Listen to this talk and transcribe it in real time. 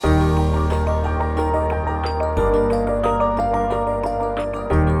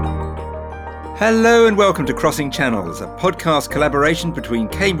Hello and welcome to Crossing Channels, a podcast collaboration between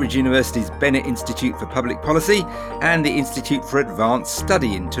Cambridge University's Bennett Institute for Public Policy and the Institute for Advanced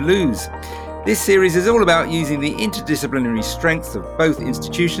Study in Toulouse. This series is all about using the interdisciplinary strengths of both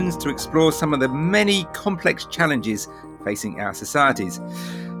institutions to explore some of the many complex challenges facing our societies.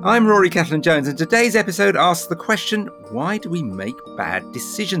 I'm Rory Catalan-Jones, and today's episode asks the question, why do we make bad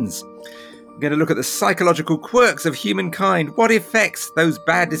decisions? We're going to look at the psychological quirks of humankind, what effects those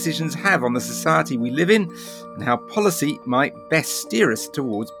bad decisions have on the society we live in, and how policy might best steer us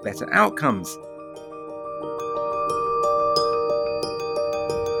towards better outcomes.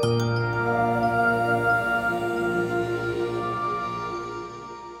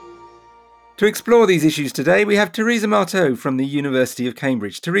 To explore these issues today, we have Teresa Marteau from the University of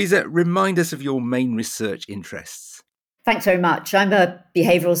Cambridge. Teresa, remind us of your main research interests. Thanks very much. I'm a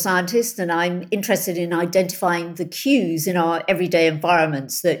behavioural scientist and I'm interested in identifying the cues in our everyday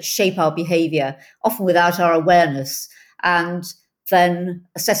environments that shape our behaviour, often without our awareness, and then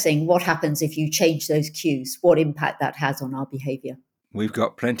assessing what happens if you change those cues, what impact that has on our behaviour. We've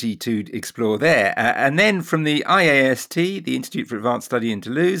got plenty to explore there. And then from the IAST, the Institute for Advanced Study in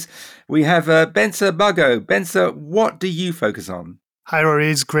Toulouse, we have Bensa Bago. Bensa, what do you focus on? Hi, Rory.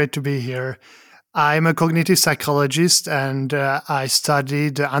 It's great to be here. I'm a cognitive psychologist and I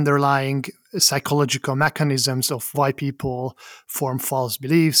studied the underlying psychological mechanisms of why people form false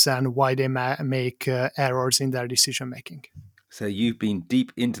beliefs and why they make errors in their decision making. So you've been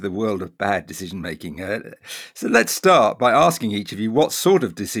deep into the world of bad decision making. So let's start by asking each of you what sort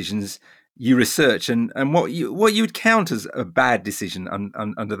of decisions you research and what you would count as a bad decision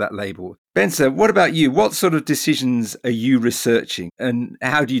under that label. Bensa, what about you? What sort of decisions are you researching and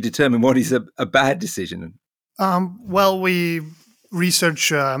how do you determine what is a bad decision? We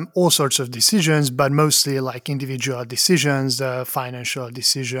research all sorts of decisions, but mostly like individual decisions, financial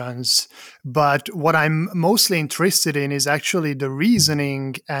decisions. But what I'm mostly interested in is actually the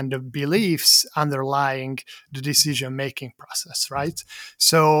reasoning and the beliefs underlying the decision-making process, right?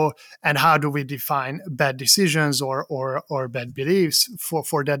 So, and how do we define bad decisions or bad beliefs?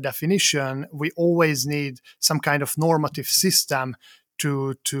 For that definition, we always need some kind of normative system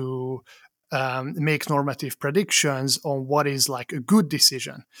to make normative predictions on what is like a good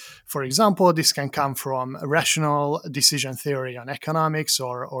decision. For example, this can come from a rational decision theory on economics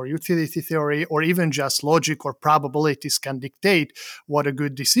or utility theory, or even just logic or probabilities can dictate what a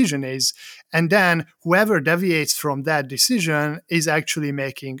good decision is. And then whoever deviates from that decision is actually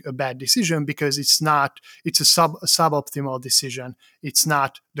making a bad decision because it's a suboptimal decision. It's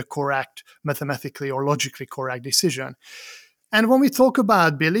not the correct, mathematically or logically correct decision. And when we talk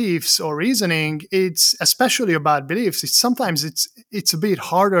about beliefs or reasoning, it's especially about beliefs. Sometimes it's a bit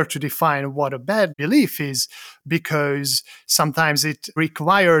harder to define what a bad belief is because sometimes it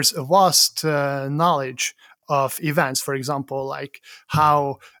requires a vast knowledge of events. For example, like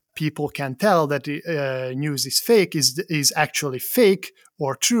how people can tell that the news is fake, is actually fake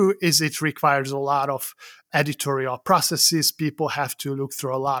or true, it requires a lot of editorial processes. People have to look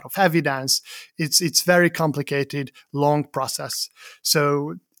through a lot of evidence. It's very complicated, long process.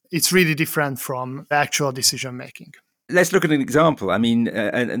 So it's really different from actual decision making. Let's look at an example. I mean,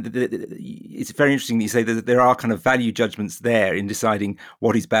 it's very interesting that you say that there are kind of value judgments there in deciding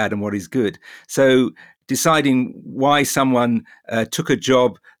what is bad and what is good. So deciding why someone took a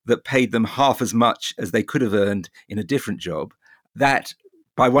job that paid them half as much as they could have earned in a different job, that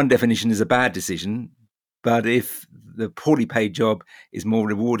by one definition is a bad decision. But if the poorly paid job is more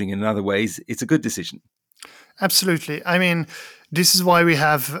rewarding in other ways, it's a good decision. Absolutely. I mean, this is why we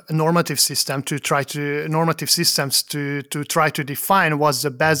have a normative systems to try to define what's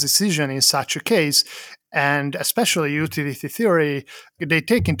the best decision in such a case. And especially utility theory, they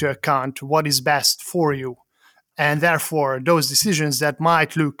take into account what is best for you. And therefore, those decisions that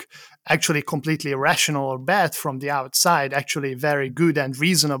might look actually completely irrational or bad from the outside, actually very good and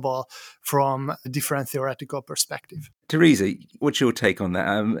reasonable from a different theoretical perspective. Teresa, what's your take on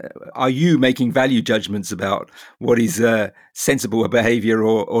that? Are you making value judgments about what is sensible behaviour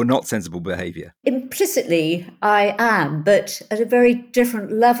or not sensible behaviour? Implicitly, I am, but at a very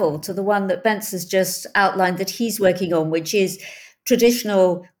different level to the one that Bensa has just outlined that he's working on, which is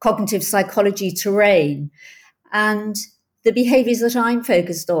traditional cognitive psychology terrain. And the behaviours that I'm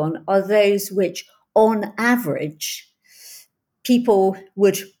focused on are those which, on average, people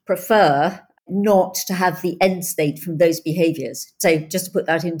would prefer not to have the end state from those behaviours. So just to put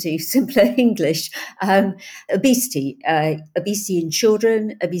that into simpler English, obesity in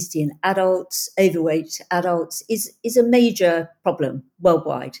children, obesity in adults, overweight adults is a major problem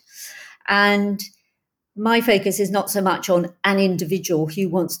worldwide. And my focus is not so much on an individual who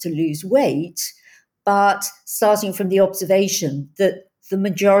wants to lose weight, but starting from the observation that the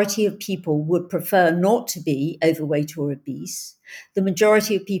majority of people would prefer not to be overweight or obese. The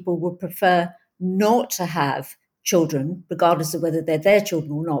majority of people would prefer not to have children, regardless of whether they're their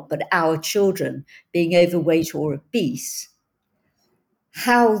children or not, but our children being overweight or obese.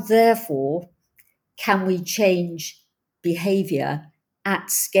 How, therefore, can we change behavior at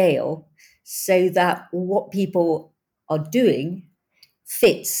scale so that what people are doing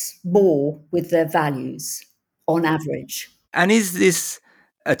fits more with their values on average? And is this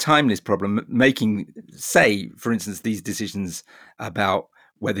a timeless problem, making, say, for instance, these decisions about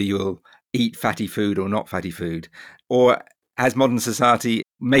whether you'll eat fatty food or not fatty food? Or has modern society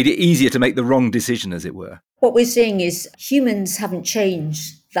made it easier to make the wrong decision, as it were? What we're seeing is humans haven't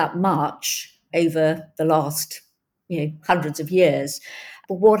changed that much over the last, hundreds of years.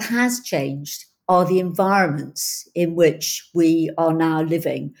 But what has changed are the environments in which we are now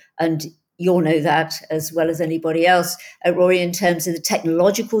living. And you'll know that as well as anybody else, Rory, in terms of the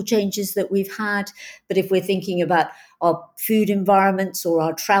technological changes that we've had. But if we're thinking about our food environments or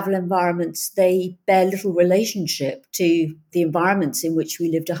our travel environments, they bear little relationship to the environments in which we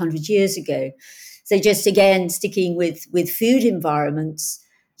lived 100 years ago. So just again, sticking with food environments,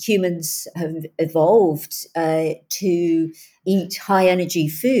 humans have evolved to eat high energy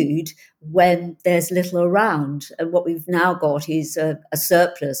food when there's little around. And what we've now got is a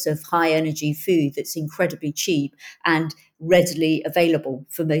surplus of high energy food that's incredibly cheap and readily available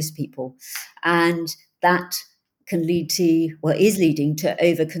for most people. And that can lead to, is leading to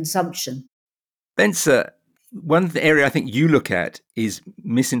overconsumption. Bence, one area I think you look at is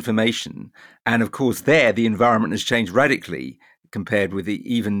misinformation. And of course, there, the environment has changed radically compared with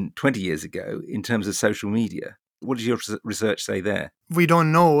even 20 years ago in terms of social media. What does your research say there? We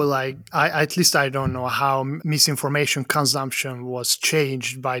don't know, at least I don't know how misinformation consumption was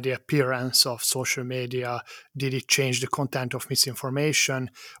changed by the appearance of social media. Did it change the content of misinformation?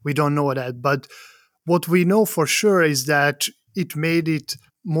 We don't know that. But what we know for sure is that it made it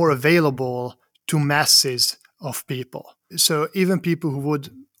more available to masses of people. So even people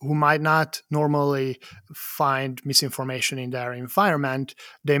who might not normally find misinformation in their environment,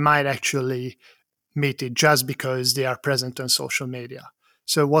 they might actually meet it just because they are present on social media.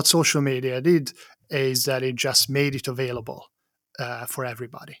 So what social media did is that it just made it available for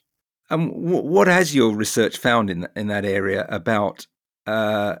everybody. What has your research found in that area about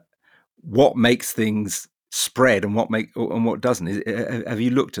what makes things spread and what doesn't? Have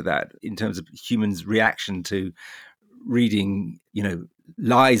you looked at that in terms of humans' reaction to reading,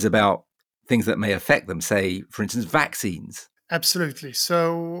 lies about things that may affect them, say, for instance, vaccines? Absolutely.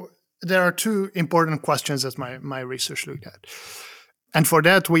 So there are two important questions that my research looked at. And for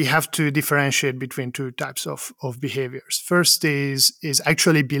that, we have to differentiate between two types of behaviors. First is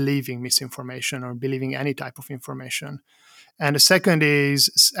actually believing misinformation or believing any type of information. And the second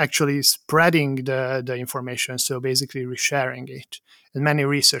is actually spreading the information, so basically resharing it. And many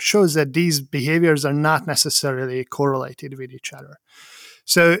research shows that these behaviors are not necessarily correlated with each other.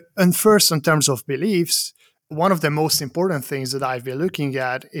 So, and first, in terms of beliefs, one of the most important things that I've been looking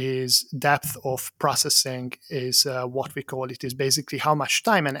at is depth of processing, is what we call it, is basically how much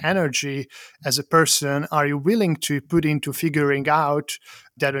time and energy as a person are you willing to put into figuring out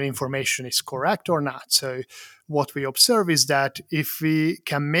that an information is correct or not. So what we observe is that if we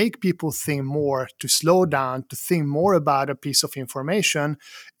can make people think more, to slow down, to think more about a piece of information,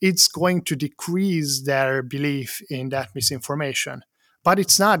 it's going to decrease their belief in that misinformation. But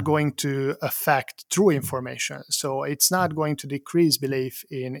it's not going to affect true information. So it's not going to decrease belief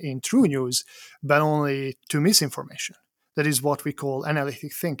in true news, but only to misinformation. That is what we call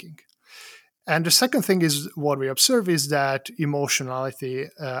analytic thinking. And the second thing is what we observe is that emotionality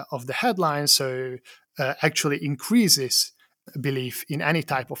of the headline actually increases belief in any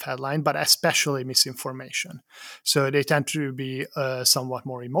type of headline, but especially misinformation. So they tend to be somewhat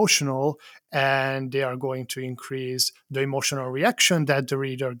more emotional, and they are going to increase the emotional reaction that the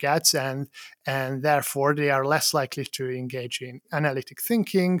reader gets, and therefore they are less likely to engage in analytic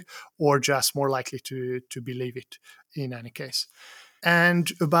thinking or just more likely to believe it in any case.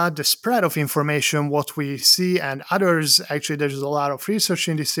 And about the spread of information, what we see, and others, actually there's a lot of research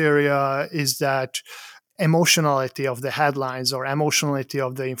in this area, is that emotionality of the headlines or emotionality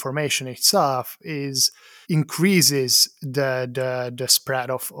of the information itself increases the spread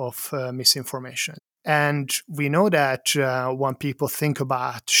of misinformation. And we know that when people think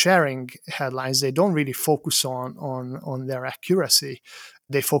about sharing headlines, they don't really focus on their accuracy.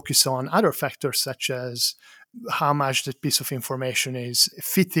 They focus on other factors such as how much that piece of information is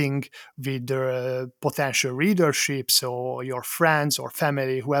fitting with the potential readership, so your friends or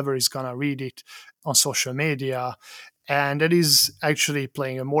family, whoever is going to read it on social media. And that is actually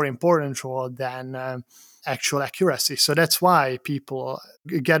playing a more important role than actual accuracy. So that's why people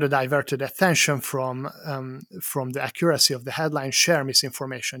get a diverted attention from the accuracy of the headline, share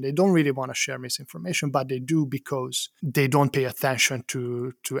misinformation. They don't really want to share misinformation, but they do because they don't pay attention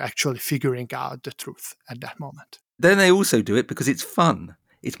to actually figuring out the truth at that moment. Then they also do it because it's fun.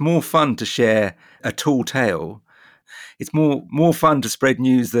 It's more fun to share a tall tale. It's more fun to spread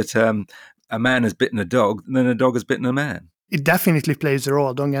news that a man has bitten a dog than a dog has bitten a man. It definitely plays a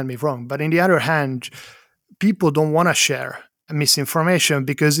role, don't get me wrong. But on the other hand, people don't want to share misinformation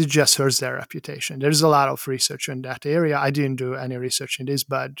because it just hurts their reputation. There's a lot of research in that area. I didn't do any research in this,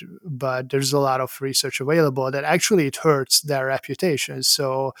 but there's a lot of research available that actually it hurts their reputation.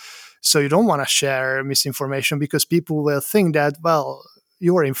 So you don't want to share misinformation because people will think that, well,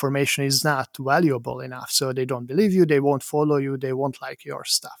 your information is not valuable enough. So they don't believe you, they won't follow you, they won't like your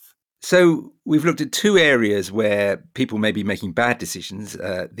stuff. So we've looked at two areas where people may be making bad decisions,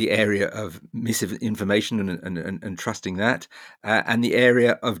 the area of misinformation and trusting that, and the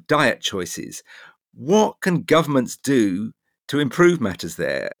area of diet choices. What can governments do to improve matters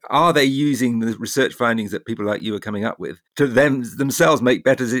there? Are they using the research findings that people like you are coming up with to themselves make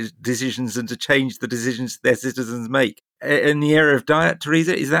better decisions and to change the decisions their citizens make? In the area of diet,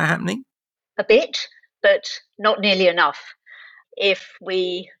 Teresa, is that happening? A bit, but not nearly enough. If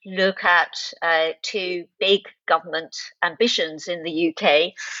we look at two big government ambitions in the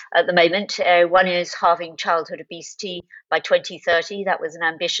UK at the moment, one is halving childhood obesity by 2030. That was an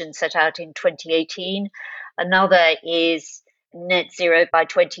ambition set out in 2018. Another is net zero by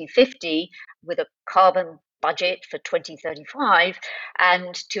 2050 with a carbon budget for 2035.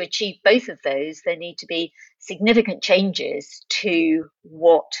 And to achieve both of those, there need to be significant changes to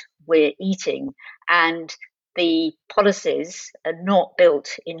what we're eating. And the policies are not built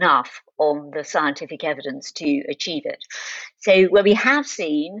enough on the scientific evidence to achieve it. So where we have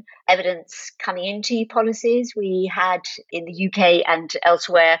seen evidence coming into policies, we had in the UK and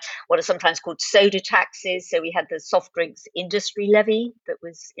elsewhere what are sometimes called soda taxes. So we had the soft drinks industry levy that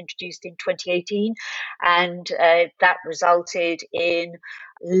was introduced in 2018, and that resulted in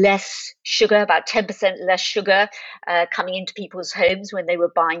less sugar, about 10% less sugar coming into people's homes when they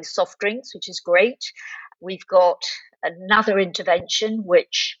were buying soft drinks, which is great. We've got another intervention,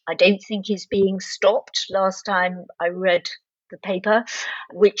 which I don't think is being stopped last time I read the paper,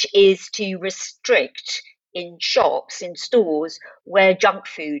 which is to restrict in shops, in stores, where junk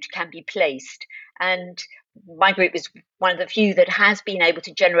food can be placed. And my group is one of the few that has been able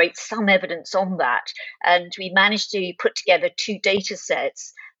to generate some evidence on that. And we managed to put together two data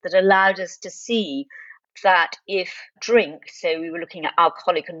sets that allowed us to see that if drinks, so we were looking at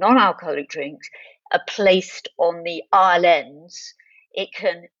alcoholic and non-alcoholic drinks, are placed on the aisle ends, it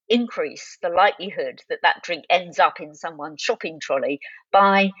can increase the likelihood that that drink ends up in someone's shopping trolley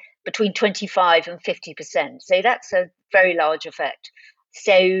by between 25 and 50%. So that's a very large effect.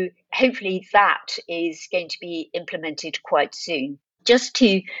 So hopefully that is going to be implemented quite soon. Just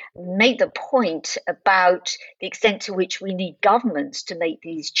to make the point about the extent to which we need governments to make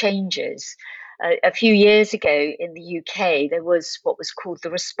these changes, a few years ago in the UK, there was what was called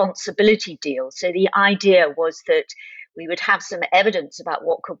the responsibility deal. So the idea was that we would have some evidence about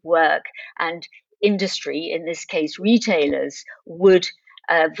what could work, and industry, in this case retailers, would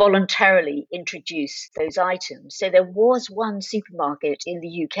voluntarily introduce those items. So there was one supermarket in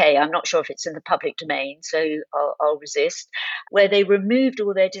the UK, I'm not sure if it's in the public domain, so I'll resist, where they removed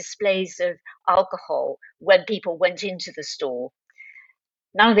all their displays of alcohol when people went into the store.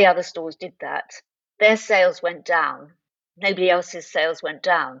 None of the other stores did that. Their sales went down. Nobody else's sales went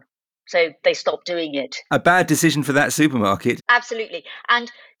down. So they stopped doing it. A bad decision for that supermarket. Absolutely.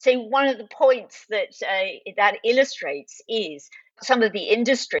 And so one of the points that that illustrates is some of the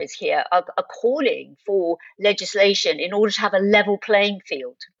industries here are calling for legislation in order to have a level playing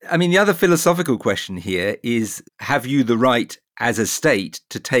field. I mean, the other philosophical question here is, have you the right as a state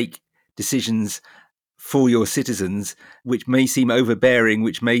to take decisions for your citizens, which may seem overbearing,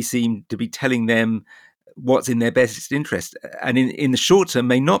 which may seem to be telling them what's in their best interest, and in the short term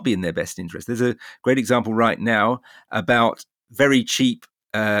may not be in their best interest. There's a great example right now about very cheap,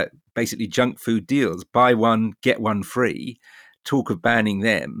 basically junk food deals, buy one, get one free, talk of banning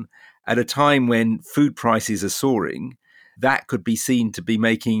them at a time when food prices are soaring. That could be seen to be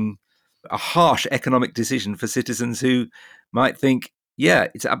making a harsh economic decision for citizens who might think, yeah,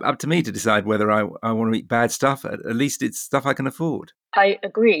 it's up to me to decide whether I want to eat bad stuff. At least it's stuff I can afford. I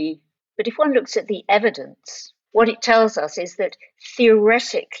agree. But if one looks at the evidence, what it tells us is that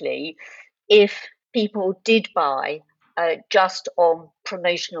theoretically, if people did buy just on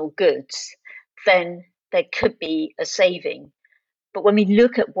promotional goods, then there could be a saving. But when we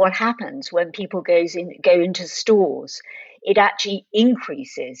look at what happens when people go into stores, it actually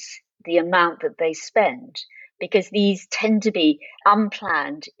increases the amount that they spend, because these tend to be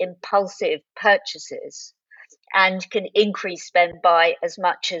unplanned, impulsive purchases and can increase spend by as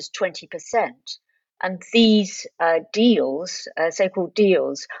much as 20%. And these deals, so-called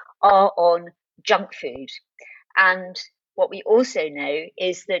deals, are on junk food. And what we also know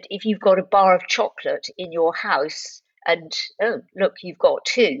is that if you've got a bar of chocolate in your house and, oh, look, you've got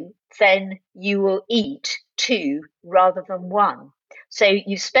two, then you will eat two rather than one. So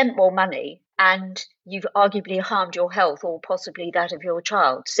you've spent more money and you've arguably harmed your health or possibly that of your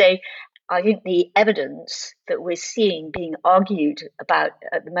child. So I think the evidence that we're seeing being argued about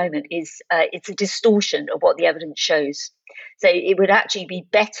at the moment is it's a distortion of what the evidence shows. So it would actually be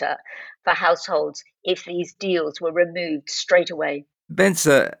better for households if these deals were removed straight away. Bence,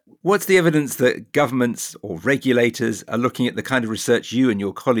 what's the evidence that governments or regulators are looking at the kind of research you and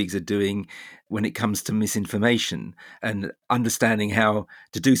your colleagues are doing when it comes to misinformation and understanding how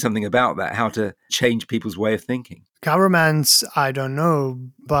to do something about that, how to change people's way of thinking? Governments, I don't know,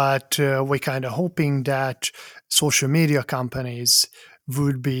 but we're kind of hoping that social media companies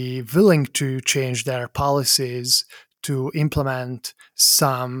would be willing to change their policies to implement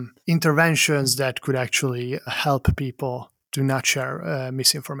some interventions that could actually help people to not share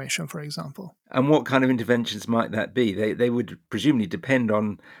misinformation, for example. And what kind of interventions might that be? They would presumably depend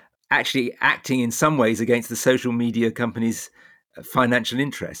on actually acting in some ways against the social media companies' financial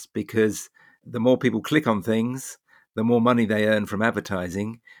interests, because the more people click on things, the more money they earn from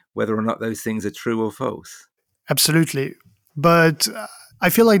advertising, whether or not those things are true or false. Absolutely. But I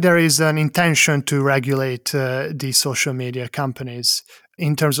feel like there is an intention to regulate these social media companies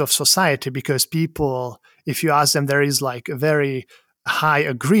in terms of society, because people, if you ask them, there is like a very high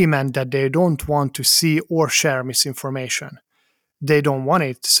agreement that they don't want to see or share misinformation. They don't want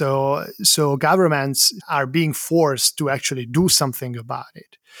it. So governments are being forced to actually do something about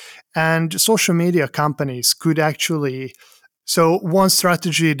it. And social media companies could actually, so one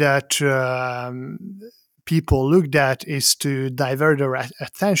strategy that people looked at is to divert their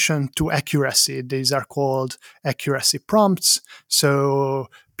attention to accuracy. These are called accuracy prompts. So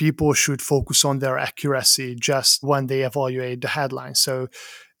people should focus on their accuracy just when they evaluate the headline. So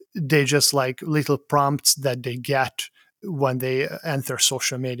they just like little prompts that they get when they enter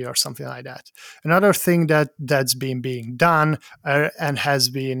social media or something like that. Another thing that's been being done and has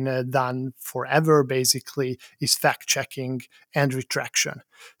been done forever basically is fact checking and retraction.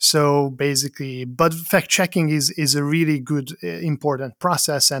 So basically, but fact checking is a really good, important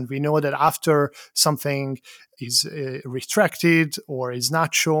process. And we know that after something is retracted or is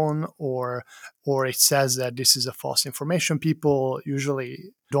not shown, or it says that this is a false information, people usually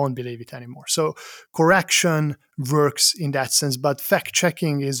don't believe it anymore. So correction works in that sense, but fact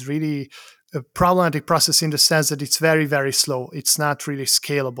checking is really a problematic process in the sense that it's very, very slow. It's not really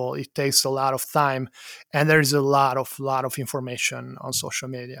scalable. It takes a lot of time, and there is a lot of information on social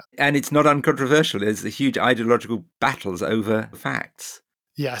media. And it's not uncontroversial. There's the huge ideological battles over facts.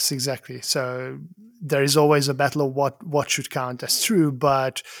 Yes, exactly. So there is always a battle of what should count as true.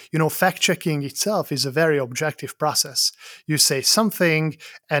 But, fact-checking itself is a very objective process. You say something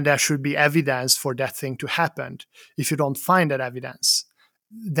and there should be evidence for that thing to happen. If you don't find that evidence,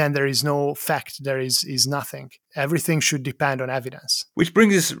 then there is no fact, there is nothing. Everything should depend on evidence. Which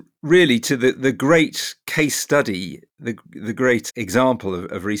brings us really to the great case study, the great example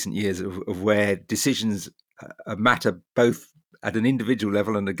of recent years of where decisions matter both at an individual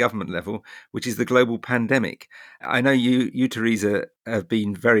level and a government level, which is the global pandemic. I know you, Teresa, have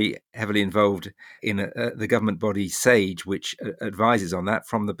been very heavily involved in the government body SAGE, which advises on that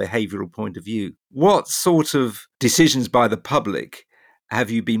from the behavioural point of view. What sort of decisions by the public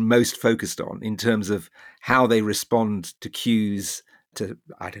have you been most focused on in terms of how they respond to cues to,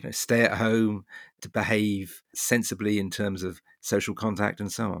 stay at home, to behave sensibly in terms of social contact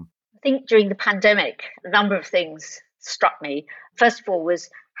and so on? I think during the pandemic, a number of things struck me. First of all was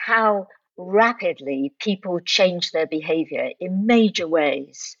how rapidly people changed their behavior in major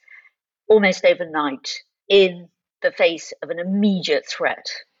ways, almost overnight, in the face of an immediate threat.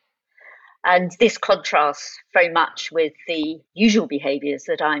 And this contrasts very much with the usual behaviors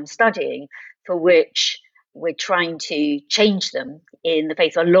that I'm studying, for which we're trying to change them in the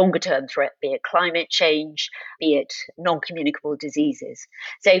face of a longer term threat, be it climate change, be it non-communicable diseases.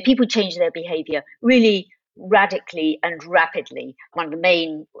 So people change their behavior really radically and rapidly. One of the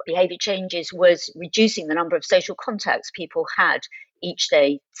main behaviour changes was reducing the number of social contacts people had each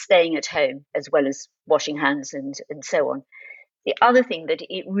day, staying at home, as well as washing hands and so on. The other thing that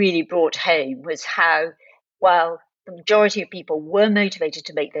it really brought home was how, while the majority of people were motivated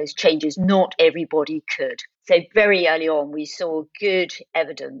to make those changes, not everybody could. So very early on, we saw good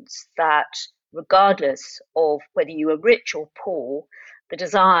evidence that regardless of whether you were rich or poor, the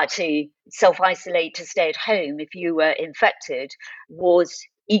desire to self-isolate, to stay at home if you were infected, was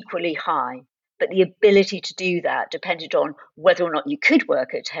equally high. But the ability to do that depended on whether or not you could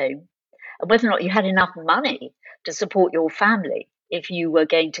work at home and whether or not you had enough money to support your family if you were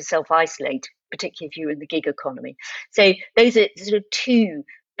going to self-isolate, particularly if you were in the gig economy. So those are sort of two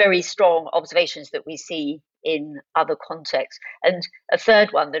very strong observations that we see in other contexts. And a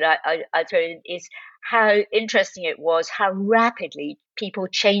third one that I throw in is how interesting it was how rapidly people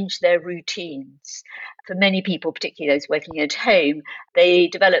changed their routines. For many people, particularly those working at home, they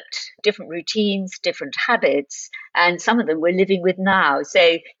developed different routines, different habits, and some of them we're living with now.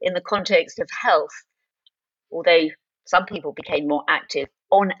 So in the context of health, although some people became more active,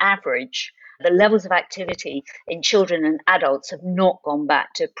 on average, the levels of activity in children and adults have not gone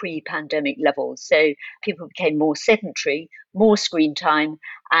back to pre-pandemic levels. So people became more sedentary, more screen time,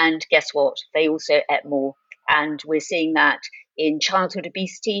 and guess what? They also ate more. And we're seeing that in childhood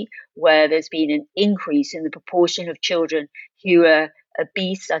obesity, where there's been an increase in the proportion of children who are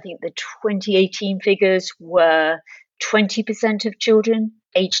obese. I think the 2018 figures were 20% of children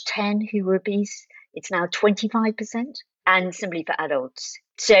aged 10 who were obese. It's now 25%, and similarly for adults.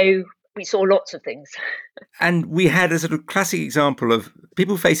 So we saw lots of things. And we had a sort of classic example of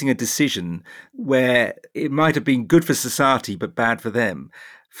people facing a decision where it might have been good for society but bad for them.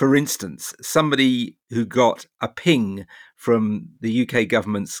 For instance, somebody who got a ping from the UK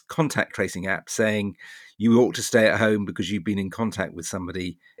government's contact tracing app saying you ought to stay at home because you've been in contact with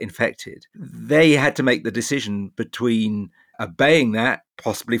somebody infected. They had to make the decision between obeying that,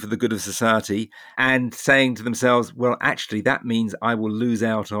 possibly for the good of society, and saying to themselves, well, actually, that means I will lose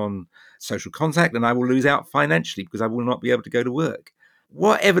out on social contact and I will lose out financially because I will not be able to go to work.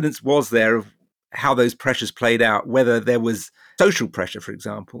 What evidence was there of how those pressures played out, whether there was social pressure, for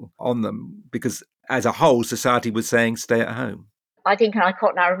example, on them? Because as a whole, society was saying stay at home. I think, and I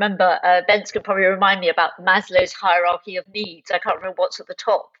can't now remember, Bence could probably remind me about Maslow's hierarchy of needs. I can't remember what's at the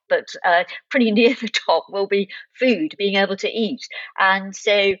top, but pretty near the top will be food, being able to eat. And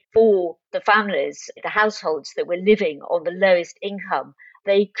so for the families, the households that were living on the lowest income,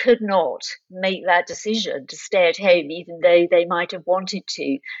 they could not make that decision to stay at home, even though they might have wanted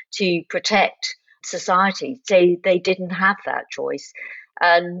to protect society. So they didn't have that choice.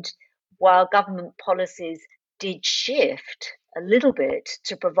 And while government policies did shift a little bit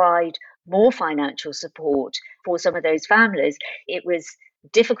to provide more financial support for some of those families, it was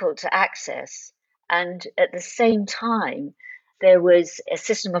difficult to access. And at the same time, there was a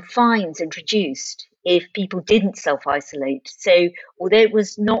system of fines introduced if people didn't self-isolate. So although it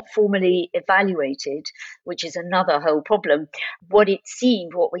was not formally evaluated, which is another whole problem, what it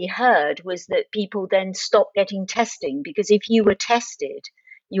seemed, what we heard, was that people then stopped getting testing, because if you were tested,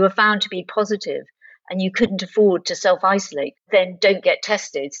 you were found to be positive, and you couldn't afford to self-isolate, then don't get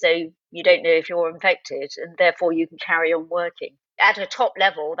tested. So you don't know if you're infected, and therefore you can carry on working. At a top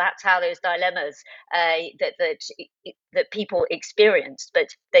level, that's how those dilemmas that people experienced, but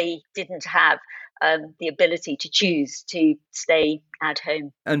they didn't have the ability to choose to stay at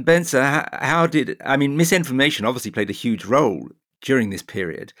home. And Bence, misinformation obviously played a huge role during this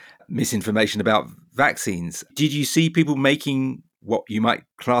period. Misinformation about vaccines. Did you see people making what you might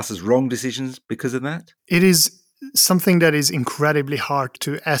class as wrong decisions because of that? It is something that is incredibly hard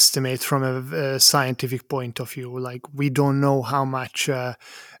to estimate from a scientific point of view. Like, we don't know how much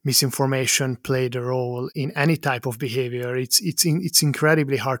misinformation played a role in any type of behavior. It's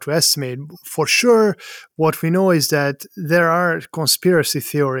incredibly hard to estimate. For sure, what we know is that there are conspiracy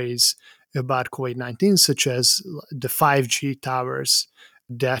theories about COVID-19, such as the 5G towers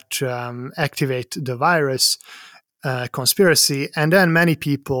that activate the virus. Conspiracy, and then many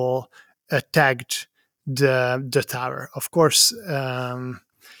people tagged the tower. Of course,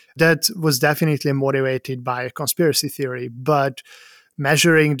 that was definitely motivated by a conspiracy theory, but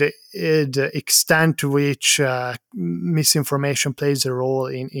measuring the extent to which misinformation plays a role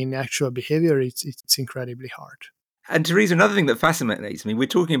in actual behavior, it's incredibly hard. And Teresa, another thing that fascinates me, we're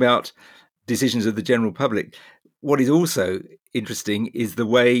talking about decisions of the general public. What is also interesting is the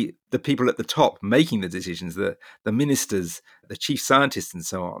way the people at the top making the decisions, the ministers, the chief scientists and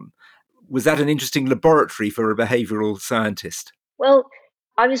so on. Was that an interesting laboratory for a behavioural scientist? Well,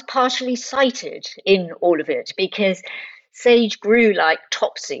 I was partially cited in all of it because SAGE grew like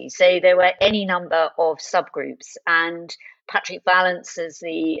Topsy. So there were any number of subgroups, and Patrick Vallance as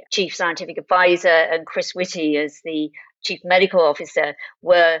the chief scientific advisor and Chris Whitty as the chief medical officer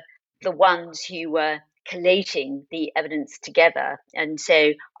were the ones who were collating the evidence together. And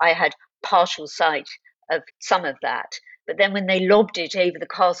so I had partial sight of some of that. But then when they lobbed it over the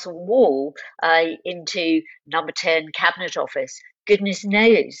castle wall into number 10 Cabinet Office, goodness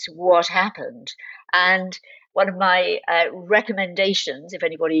knows what happened. And one of my recommendations, if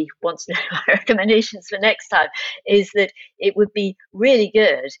anybody wants to know my recommendations for next time, is that it would be really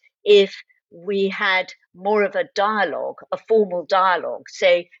good if we had more of a dialogue, a formal dialogue.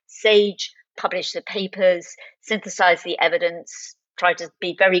 So SAGE published the papers, synthesized the evidence, tried to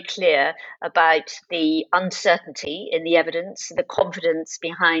be very clear about the uncertainty in the evidence, the confidence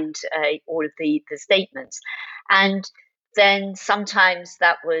behind all of the statements. And then sometimes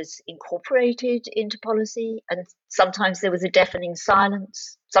that was incorporated into policy, and sometimes there was a deafening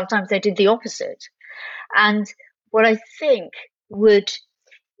silence. Sometimes they did the opposite. And what I think would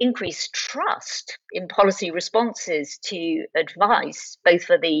increase trust in policy responses to advice, both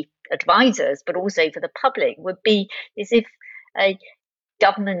for the advisors but also for the public, would be is if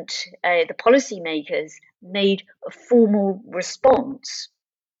government, the policymakers, made a formal response.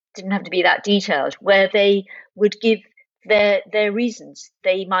 Didn't have to be that detailed, where they would give their reasons.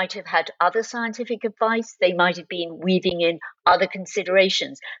 They might have had other scientific advice. They might have been weaving in other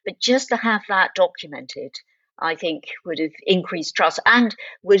considerations. But just to have that documented, I think would have increased trust and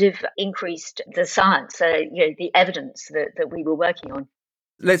would have increased the science, the evidence that we were working on.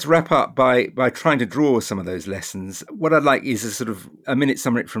 Let's wrap up by trying to draw some of those lessons. What I'd like is a sort of a minute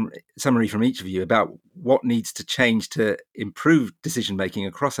summary from each of you about what needs to change to improve decision making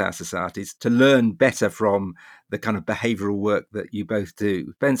across our societies, to learn better from the kind of behavioural work that you both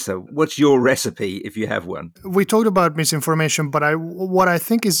do. Spencer, what's your recipe if you have one? We talked about misinformation, but what I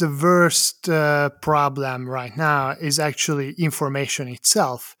think is the worst problem right now is actually information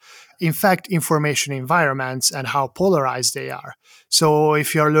itself. In fact, information environments and how polarized they are. So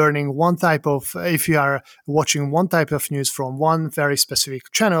if you are if you are watching one type of news from one very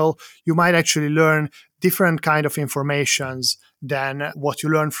specific channel, you might actually learn different kind of informations than what you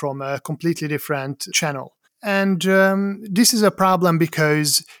learn from a completely different channel. And this is a problem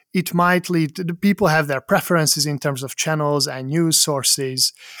because it might lead to people have their preferences in terms of channels and news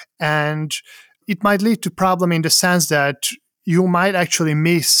sources. And it might lead to problem in the sense that you might actually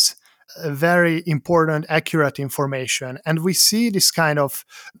miss very important, accurate information. And we see this kind of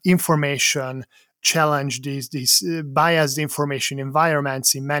information challenge these biased information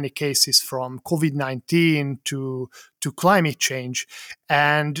environments in many cases, from COVID-19 to climate change.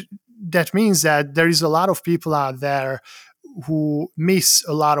 And that means that there is a lot of people out there who miss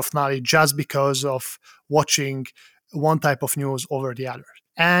a lot of knowledge just because of watching one type of news over the other.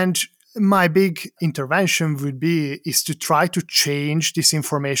 And my big intervention is to try to change this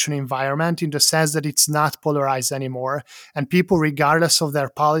information environment in the sense that it's not polarized anymore, and people, regardless of their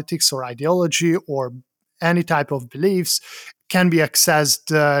politics or ideology or any type of beliefs, can be accessed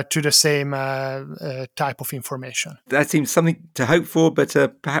to the same type of information. That seems something to hope for, but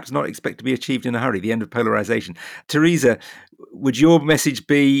perhaps not expect to be achieved in a hurry, the end of polarization. Teresa, would your message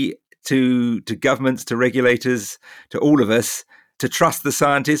be to governments, to regulators, to all of us, to trust the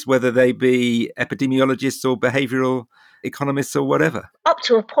scientists, whether they be epidemiologists or behavioural economists or whatever? Up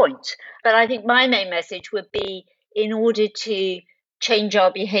to a point. But I think my main message would be, in order to change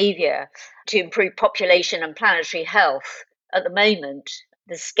our behaviour, to improve population and planetary health, at the moment,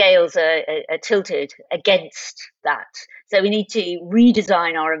 the scales are tilted against that. So we need to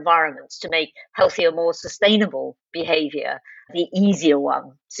redesign our environments to make healthier, more sustainable behaviour the easier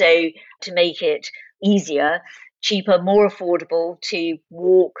one. So to make it easier, cheaper, more affordable to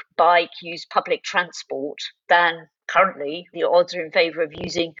walk, bike, use public transport than currently the odds are in favour of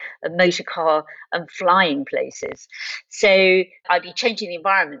using a motor car and flying places. So I'd be changing the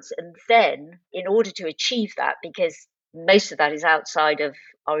environments. And then in order to achieve that, because most of that is outside of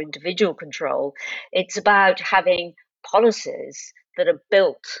our individual control, it's about having policies that are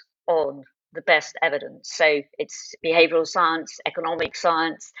built on the best evidence. So it's behavioral science, economic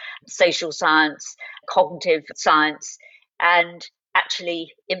science, social science, cognitive science, and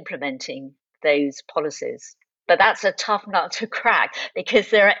actually implementing those policies. But that's a tough nut to crack because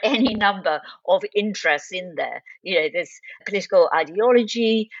there are any number of interests in there. There's political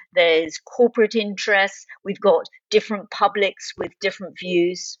ideology, there's corporate interests, we've got different publics with different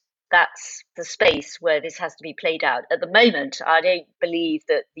views. That's the space where this has to be played out. At the moment, I don't believe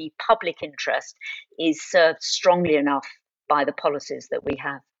that the public interest is served strongly enough by the policies that we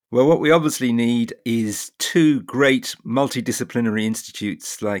have. Well, what we obviously need is two great multidisciplinary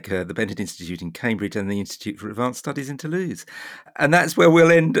institutes like the Bennett Institute in Cambridge and the Institute for Advanced Studies in Toulouse. And that's where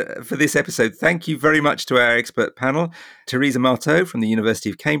we'll end for this episode. Thank you very much to our expert panel, Teresa Marteau from the University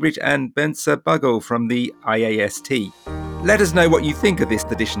of Cambridge and Bence Buggell from the IAST. Let us know what you think of this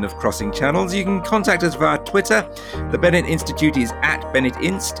edition of Crossing Channels. You can contact us via Twitter. The Bennett Institute is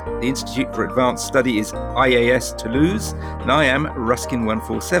 @BennettInst. The Institute for Advanced Study is IAS Toulouse. And I am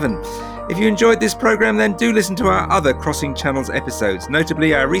Ruskin147. If you enjoyed this programme, then do listen to our other Crossing Channels episodes,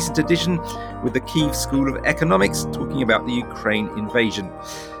 notably our recent edition with the Kyiv School of Economics talking about the Ukraine invasion.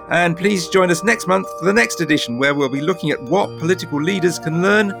 And please join us next month for the next edition, where we'll be looking at what political leaders can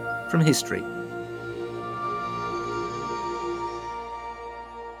learn from history.